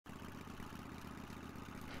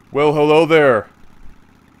Well, hello there.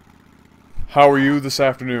 How are you this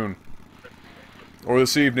afternoon? Or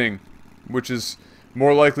this evening, which is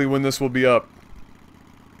more likely when this will be up.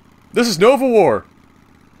 This is NovaWar!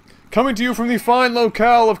 Coming to you from the fine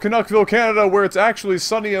locale of Canuckville, Canada, where it's actually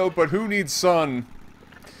sunny out, but who needs sun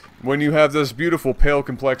when you have this beautiful pale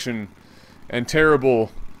complexion and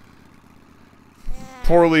terrible,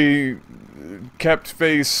 poorly kept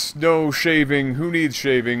face, no shaving. Who needs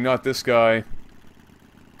shaving? Not this guy.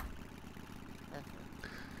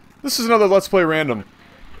 This is another Let's Play Random.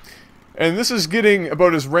 And this is getting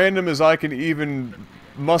about as random as I can even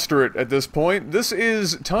muster it at this point. This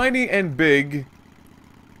is Tiny and Big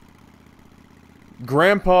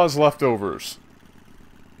Grandpa's Leftovers.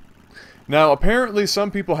 Now, apparently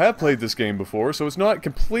some people have played this game before, so it's not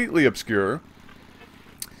completely obscure.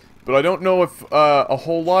 But I don't know if a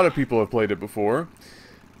whole lot of people have played it before.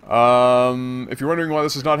 If you're wondering why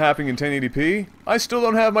this is not happening in 1080p, I still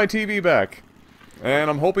don't have my TV back.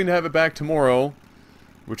 And I'm hoping to have it back tomorrow,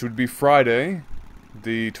 which would be Friday,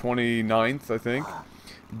 the 29th, I think.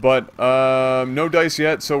 But, no dice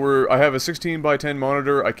yet, so I have a 16 by 10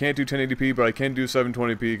 monitor. I can't do 1080p, but I can do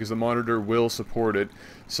 720p because the monitor will support it.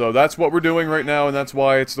 So that's what we're doing right now, and that's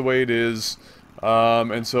why it's the way it is.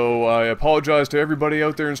 And so I apologize to everybody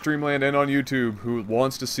out there in Streamland and on YouTube who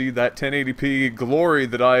wants to see that 1080p glory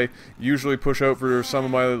that I usually push out for some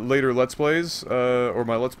of my later Let's Plays, or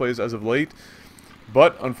my Let's Plays as of late.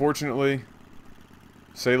 But, unfortunately,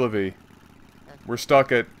 c'est la vie. We're stuck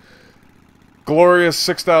at glorious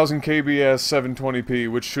 6000 kbs 720p,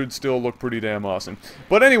 which should still look pretty damn awesome.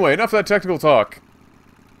 But anyway, enough of that technical talk.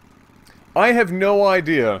 I have no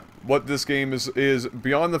idea what this game is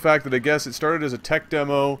beyond the fact that I guess it started as a tech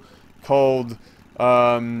demo called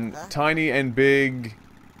Tiny and Big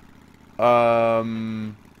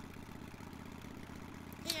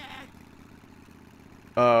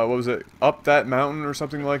what was it? Up That Mountain or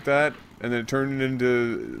something like that, and then it turned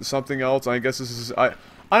into something else. I guess this is I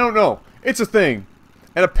don't know. It's a thing,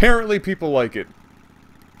 and apparently people like it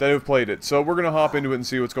that have played it. So we're gonna hop into it and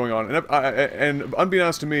see what's going on. And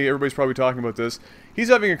unbeknownst to me, everybody's probably talking about this. He's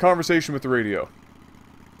having a conversation with the radio.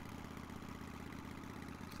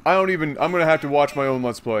 I'm gonna have to watch my own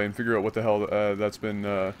Let's Play and figure out what the hell that's been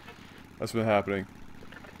happening.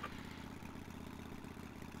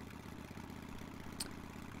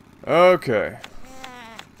 Okay.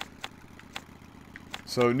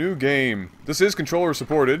 So, new game. This is controller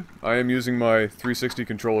supported. I am using my 360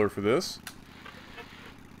 controller for this.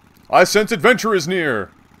 I sense adventure is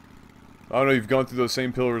near! I don't know, you've gone through those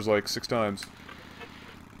same pillars like 6 times.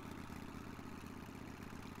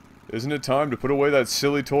 Isn't it time to put away that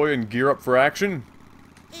silly toy and gear up for action?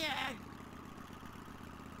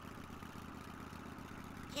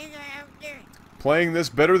 Playing this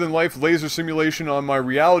better-than-life laser simulation on my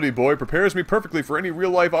reality boy prepares me perfectly for any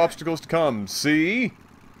real-life obstacles to come. See?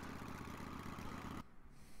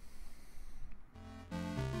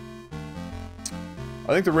 I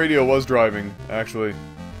think the radio was driving, actually.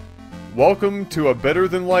 Welcome to a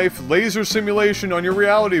better-than-life laser simulation on your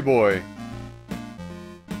reality boy.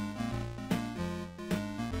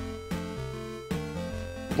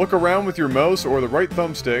 Look around with your mouse or the right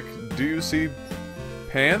thumbstick. Do you see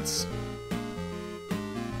pants?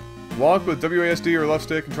 Walk with WASD or left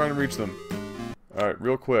stick and trying to reach them. Alright,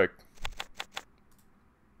 real quick.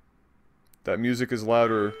 That music is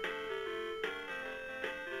louder.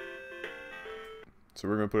 So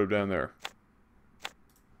we're gonna put it down there.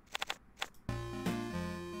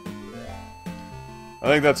 I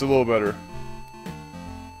think that's a little better.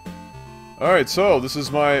 Alright, so this is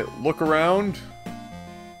my look around.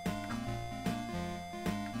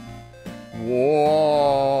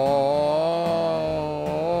 Whoa.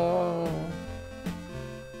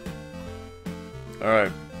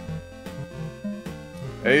 Alright.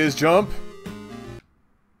 A is jump.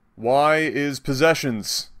 Y is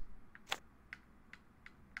possessions.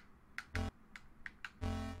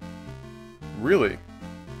 Really?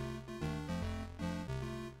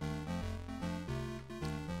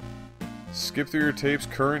 Skip through your tapes,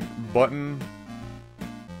 current button.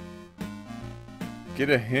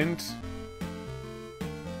 Get a hint.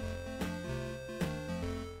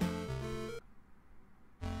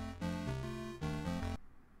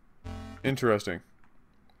 Interesting.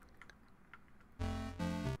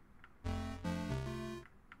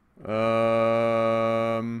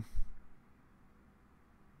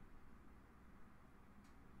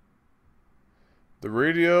 The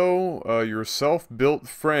radio, your self-built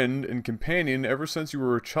friend and companion ever since you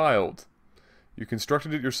were a child. You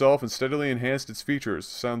constructed it yourself and steadily enhanced its features.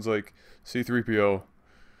 Sounds like C-3PO.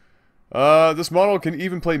 This model can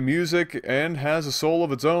even play music and has a soul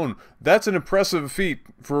of its own. That's an impressive feat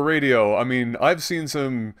for a radio. I mean, I've seen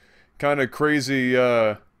some kind of crazy,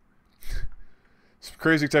 some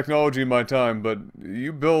crazy technology in my time, but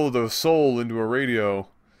you build a soul into a radio.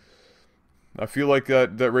 I feel like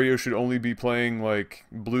that radio should only be playing, like,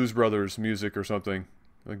 Blues Brothers music or something.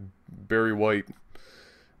 Like, Barry White.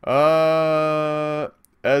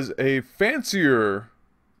 As a fancier,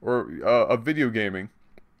 or, of video gaming,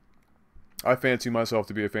 I fancy myself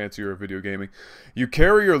to be a fancier of video gaming. You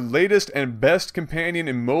carry your latest and best companion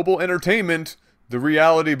in mobile entertainment, the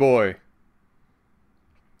Reality Boy.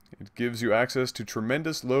 It gives you access to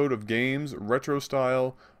tremendous load of games, retro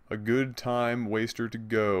style, a good time waster to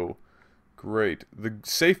go. Great. The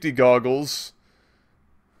safety goggles.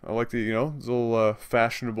 I like the, you know, this little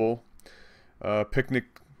fashionable picnic,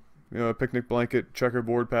 picnic blanket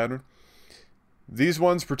checkerboard pattern. These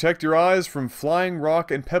ones protect your eyes from flying rock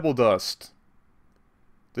and pebble dust.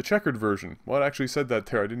 The checkered version. Well, it actually said that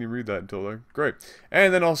there. I didn't even read that until there. Great.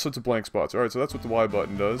 And then all sorts of blank spots. Alright, so that's what the Y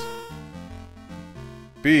button does.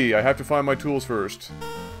 B, I have to find my tools first.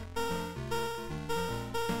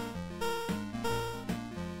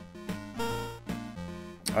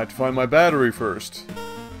 I have to find my battery first.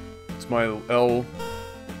 It's my L.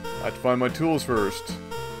 I have to find my tools first.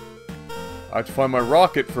 I have to find my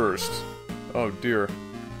rocket first. Oh dear.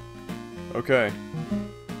 Okay.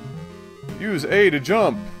 Use A to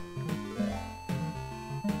jump.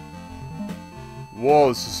 Whoa,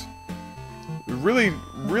 this is really,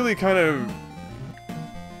 really kind of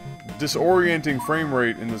disorienting frame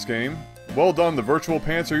rate in this game. Well done, the virtual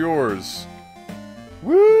pants are yours.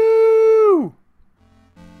 Woo!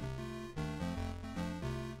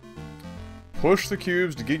 Push the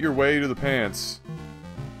cubes to get your way to the pants.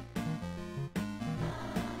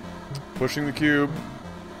 Pushing the cube.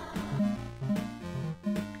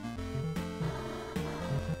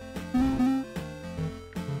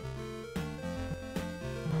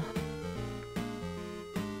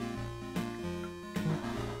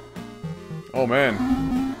 Oh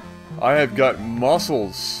man, I have got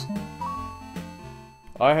muscles.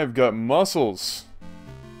 I have got muscles.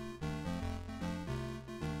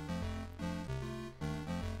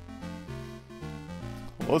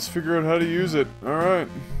 Let's figure out how to use it. Alright.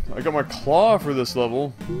 I got my claw for this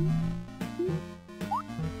level.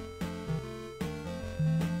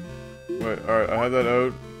 Wait, alright, I had that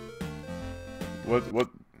out. What?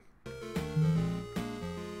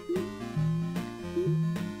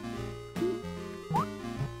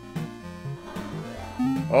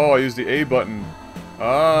 Oh, I used the A button.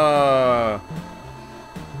 Ah.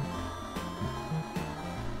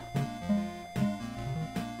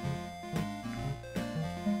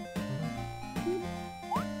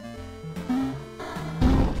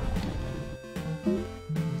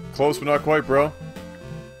 Close but not quite, bro.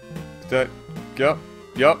 That, yep,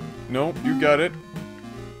 no, you got it.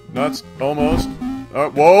 Nuts, almost.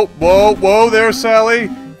 Whoa there, Sally!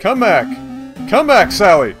 Come back,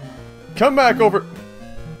 Sally! Come back over...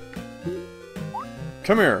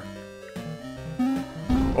 Come here.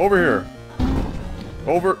 Over here.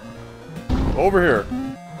 Over here.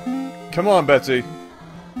 Come on, Betsy.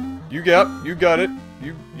 You got it.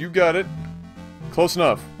 You got it. Close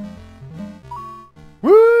enough.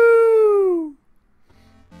 Woo!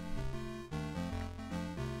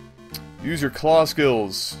 Use your claw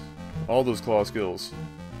skills. All those claw skills.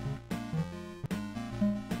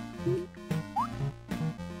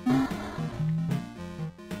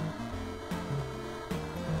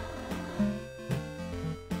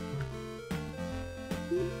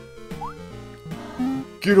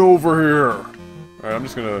 Get over here! Alright, I'm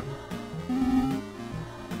just gonna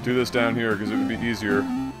do this down here because it would be easier.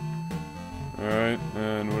 Alright,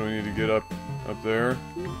 and what do we need to get up there?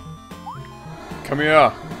 Come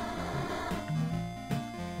here!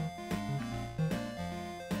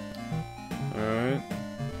 Alright.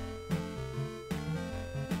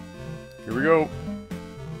 Here we go!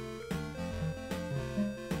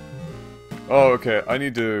 Oh, okay, I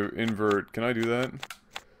need to invert. Can I do that?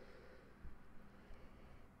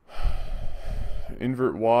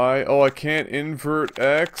 Invert Y. Oh, I can't invert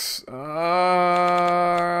X.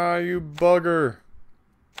 Ah, you bugger.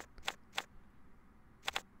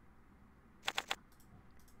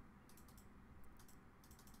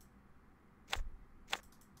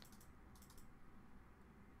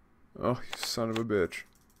 Oh, you son of a bitch.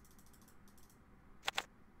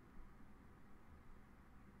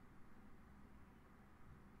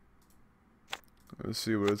 Let's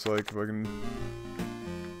see what it's like if I can...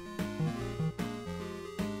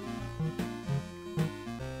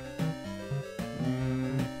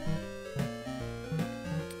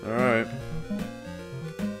 Alright.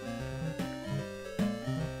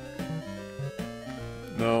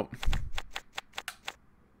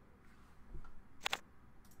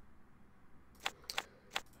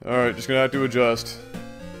 Alright, just gonna have to adjust.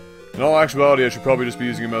 In all actuality, I should probably just be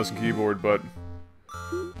using a mouse and keyboard, but...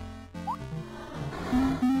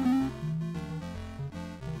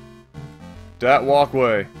 that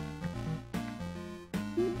walkway.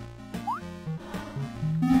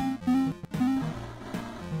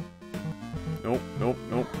 Nope, nope,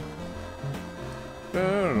 nope.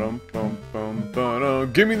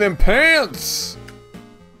 Give me them pants!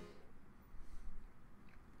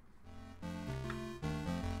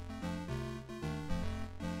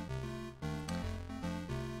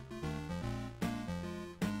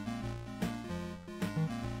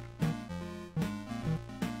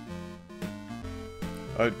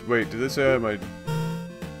 Wait, did this say I had my...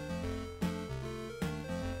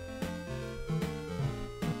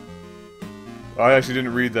 I actually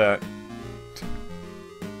didn't read that.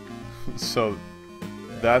 So,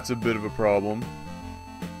 that's a bit of a problem.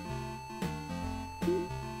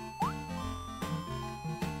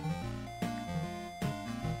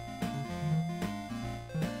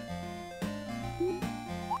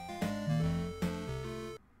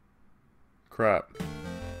 Crap.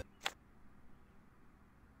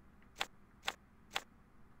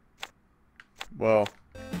 Well.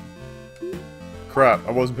 Crap,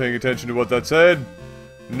 I wasn't paying attention to what that said.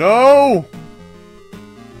 No!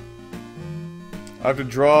 I have to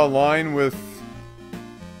draw a line with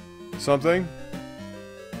something.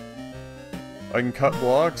 I can cut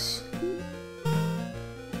blocks.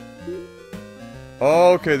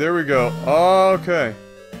 Okay, there we go. Okay.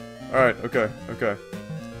 Alright, okay, okay.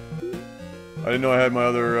 I didn't know I had my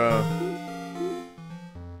other,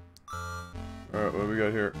 Alright, what do we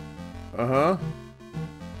got here? Uh-huh.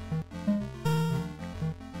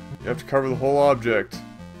 You have to cover the whole object.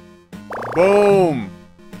 Boom!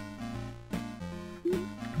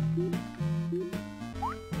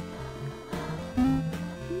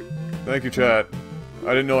 Thank you, chat. I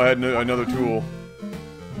didn't know I had another tool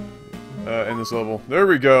in this level. There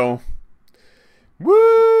we go.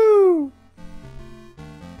 Woo!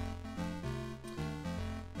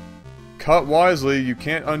 Cut wisely. You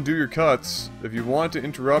can't undo your cuts. If you want to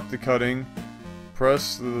interrupt the cutting,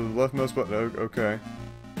 press the left mouse button. Okay.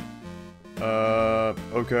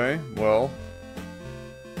 Okay. Well.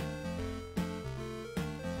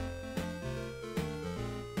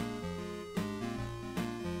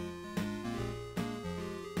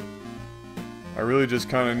 I really just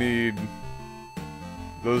kind of need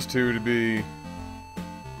those two to be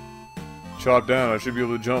chopped down. I should be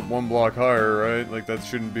able to jump one block higher, right? Like, that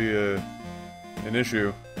shouldn't be an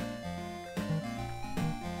issue.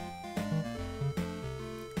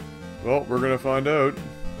 Well, we're gonna find out.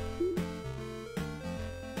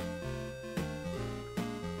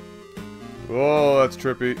 Oh, that's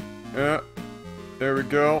trippy. Yeah. There we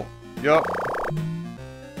go. Yup.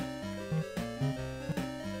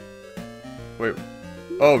 Wait.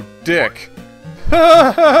 Oh, dick.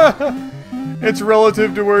 It's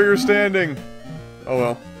relative to where you're standing. Oh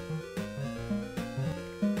well.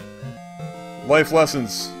 Life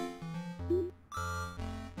lessons.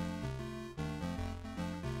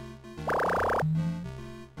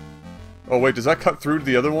 Oh wait, does that cut through to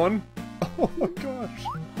the other one? Oh my gosh.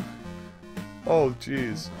 Oh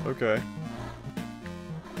jeez. Okay.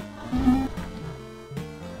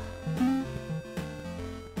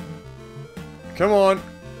 Come on.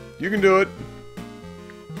 You can do it.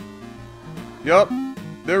 Yup.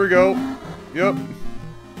 There we go. Yup.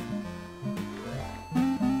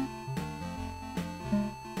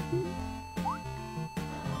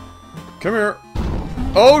 Come here.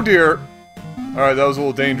 Oh dear. Alright, that was a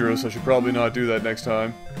little dangerous. I should probably not do that next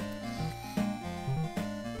time.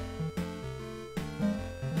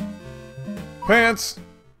 Pants!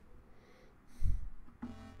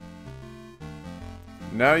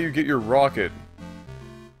 Now you get your rocket.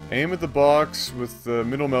 Aim at the box with the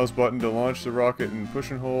middle mouse button to launch the rocket and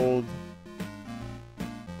push and hold.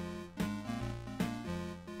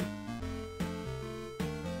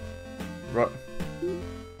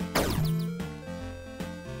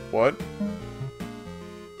 What?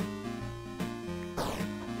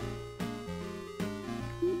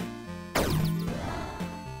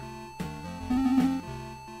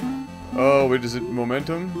 Oh, wait, is it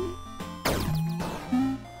momentum?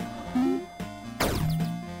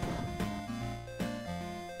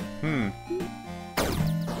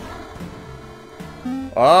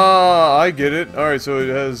 Ah, I get it. Alright, so it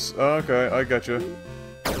has... okay, I gotcha.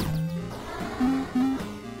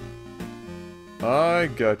 I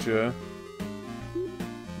gotcha.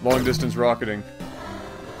 Long distance rocketing.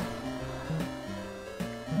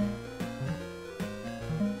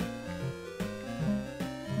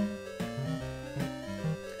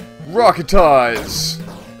 Rocketize!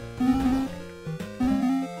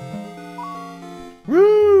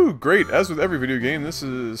 great. As with every video game, this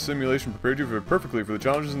is a simulation prepared you perfectly for the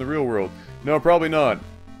challenges in the real world. No, probably not.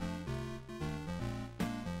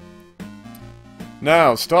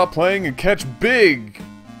 Now, stop playing and catch big!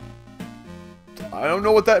 I don't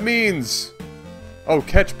know what that means. Oh,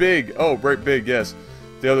 catch big. Oh, right, big, yes.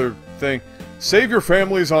 The other thing. Save your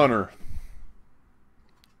family's honor.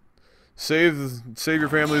 Save your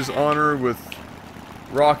family's honor with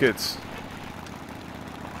rockets.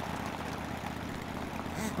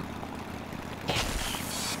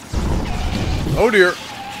 Oh dear.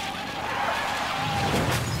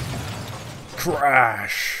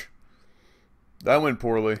 Crash. That went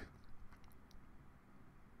poorly.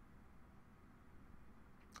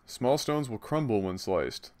 Small stones will crumble when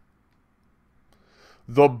sliced.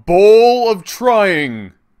 The bowl of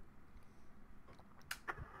trying.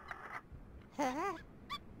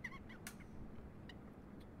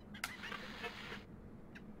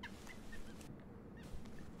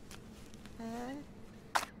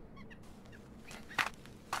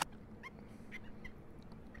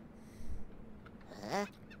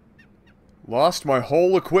 Lost my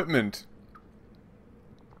whole equipment.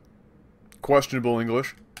 Questionable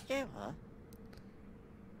English.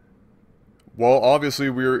 Well, obviously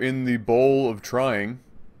we're in the bowl of trying.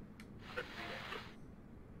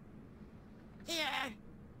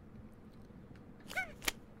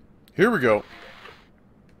 Here we go.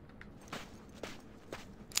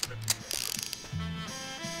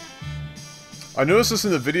 I noticed this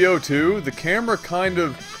in the video too. The camera kind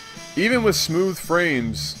of, even with smooth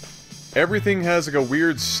frames, everything has like a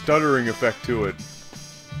weird stuttering effect to it.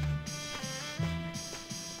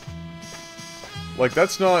 Like,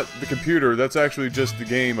 that's not the computer, that's actually just the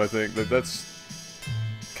game, I think. That's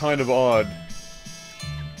kind of odd.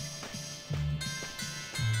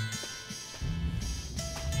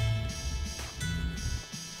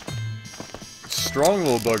 Strong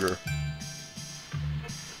little bugger.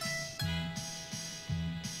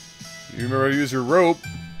 You remember how to use your rope?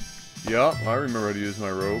 Yeah, I remember how to use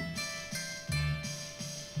my rope.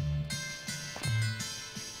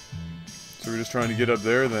 So we're just trying to get up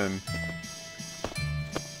there then.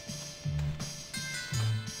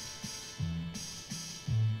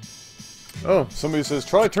 Oh, somebody says,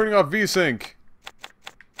 try turning off VSync!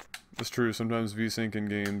 That's true, sometimes VSync in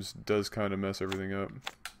games does kind of mess everything up.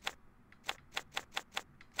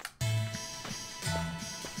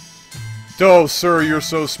 Oh, sir, you're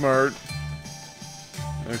so smart.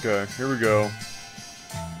 Okay, here we go.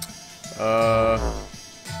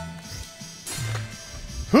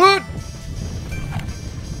 Hoot!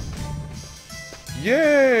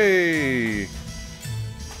 Yay! I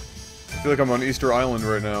feel like I'm on Easter Island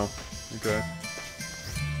right now. Okay.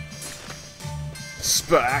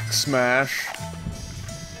 Spack smash.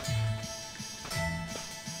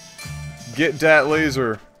 Get dat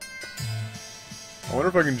laser. I wonder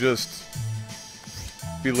if I can just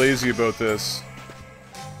be lazy about this.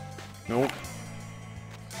 Nope.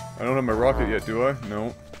 I don't have my rocket yet, do I?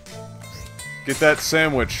 Nope. Get that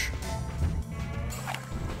sandwich.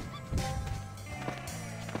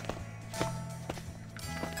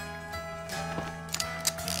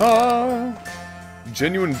 Ah!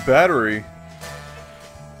 Genuine battery.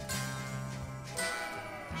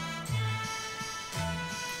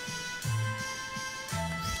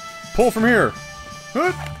 Pull from here.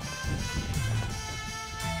 Hoot.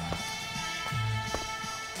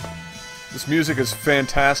 This music is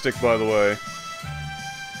fantastic, by the way.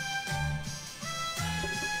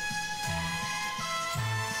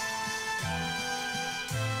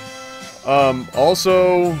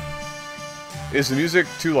 Also, is the music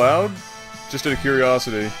too loud? Just out of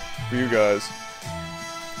curiosity for you guys.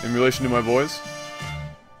 In relation to my voice?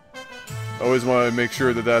 I always want to make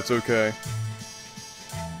sure that that's okay.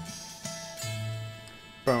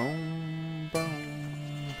 Boom,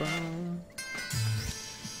 boom, boom.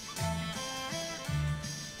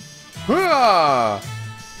 Hurrah!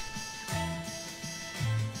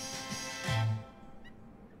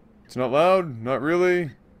 It's not loud? Not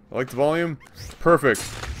really? I like the volume? Perfect.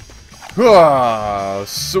 Ah,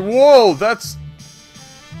 so, whoa, that's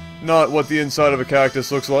not what the inside of a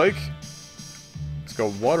cactus looks like. It's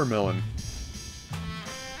got watermelon.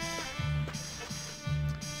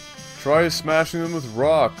 Try smashing them with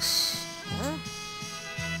rocks. Huh?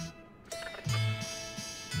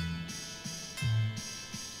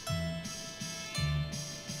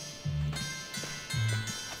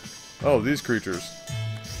 Oh, these creatures.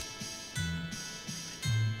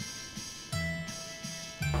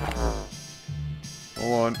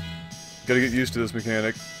 Hold on. Gotta get used to this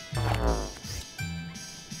mechanic.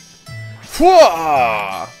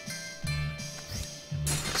 Fwah!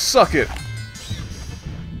 Suck it!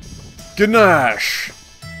 Ganache!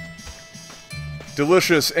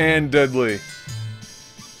 Delicious and deadly.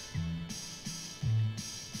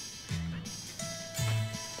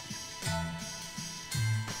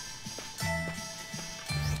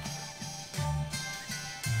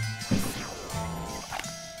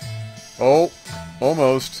 Oh,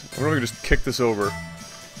 almost. We're gonna just kick this over.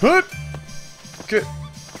 Hut! Get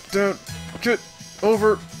down. Get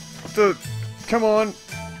over the... Come on.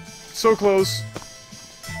 So close.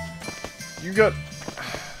 You got...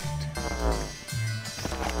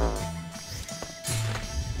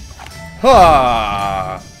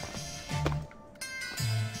 Ha!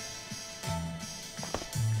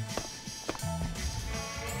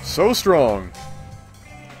 So strong.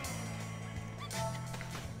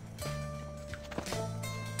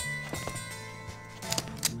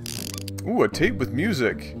 Ooh, a tape with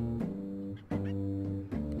music.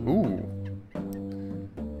 Ooh.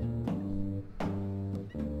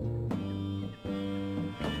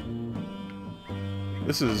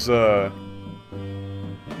 This is, I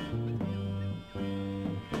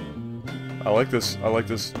like this. I like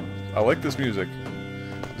this. I like this music.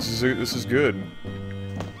 This is good.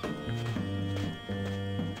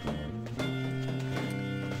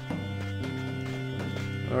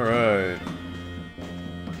 All right.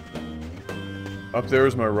 Up there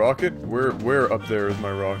is my rocket? Where up there is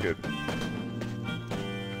my rocket?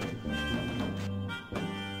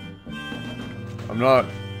 I'm not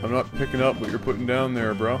picking up what you're putting down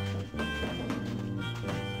there, bro.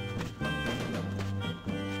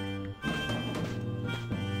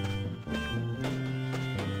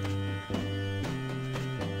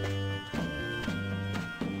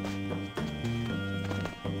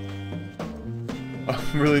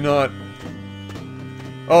 I'm really not.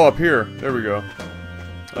 Oh, up here. There we go.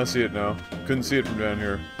 I see it now. Couldn't see it from down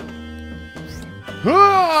here.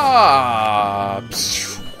 Ah!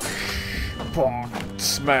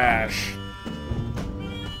 Smash.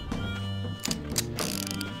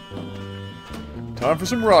 Time for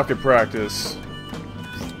some rocket practice.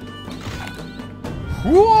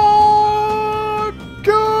 What?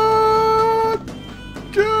 Good!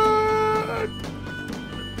 Good!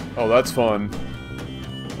 Oh, that's fun.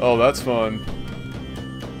 Oh, that's fun.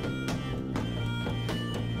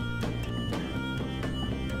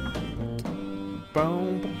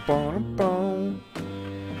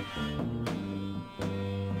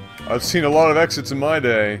 I've seen a lot of exits in my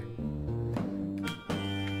day.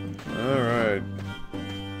 Alright.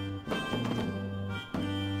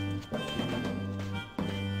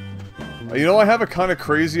 You know, I have a kind of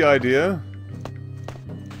crazy idea.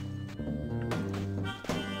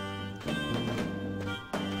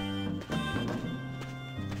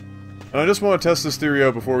 And I just want to test this theory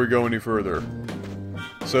out before we go any further.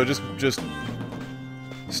 So just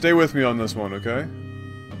stay with me on this one, okay?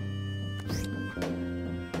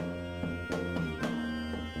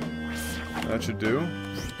 That should do.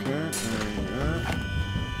 Okay, and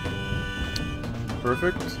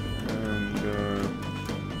perfect. And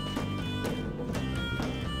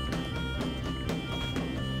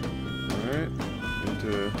alright.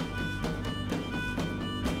 Into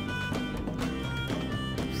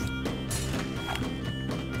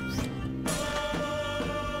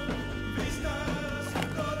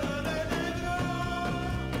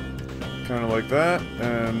kind of like that,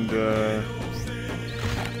 and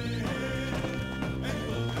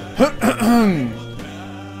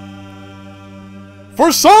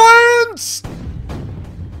for science!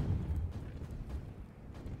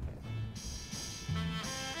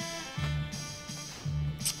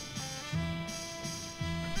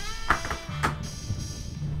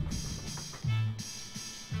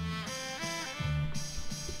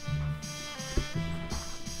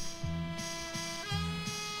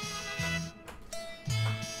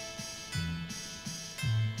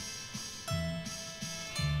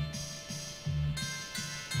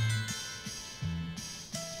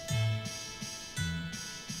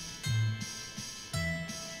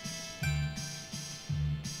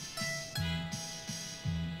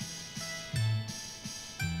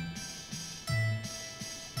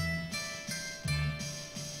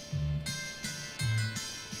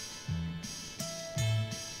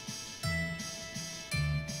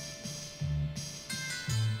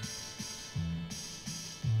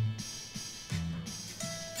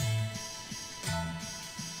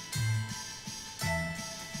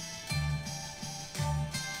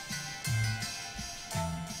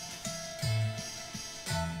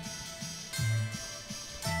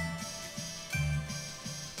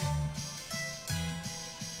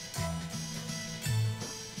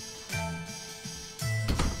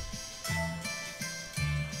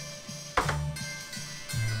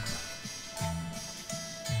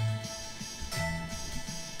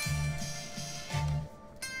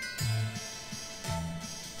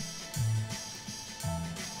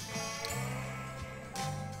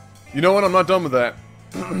 You know what? I'm not done with that.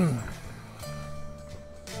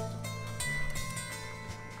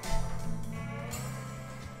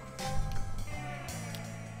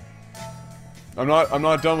 I'm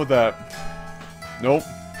not done with that. Nope.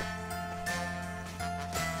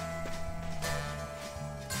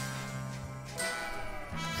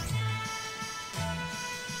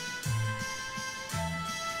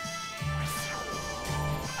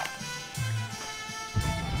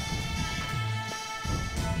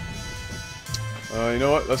 You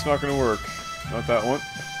know what? That's not gonna work. Not that one.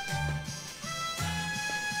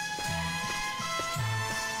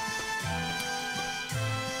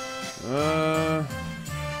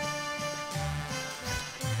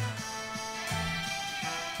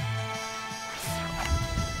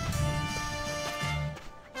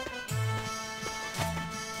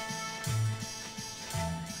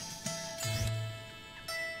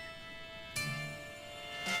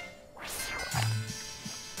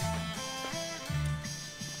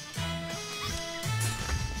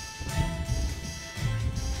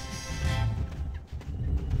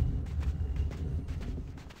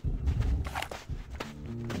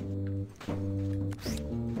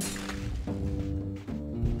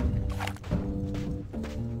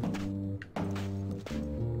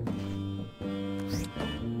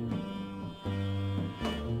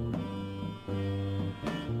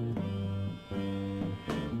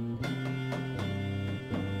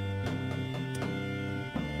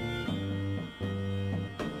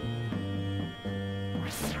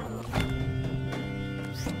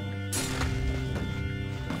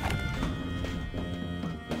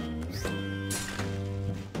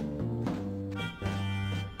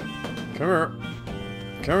 Come here.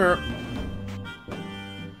 Come here.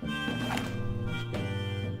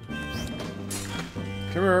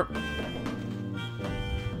 Come here.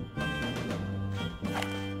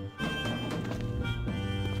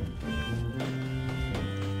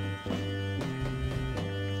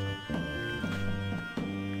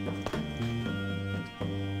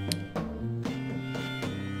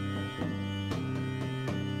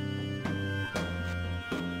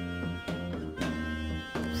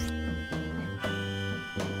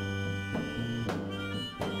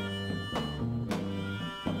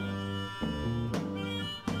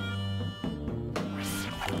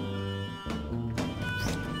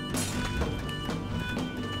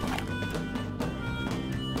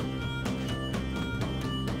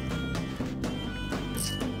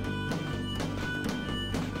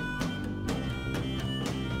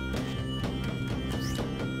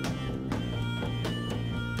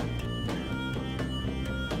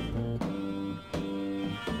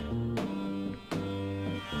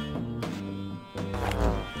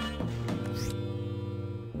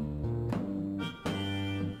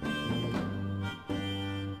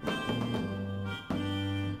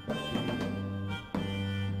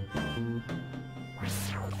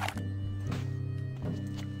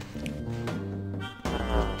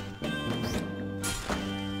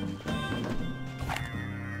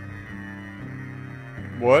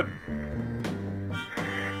 What?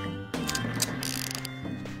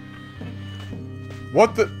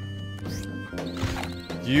 What the?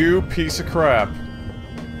 You piece of crap.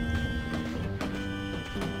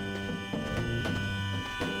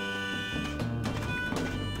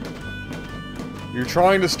 You're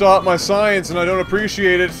trying to stop my science and I don't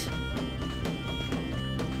appreciate it.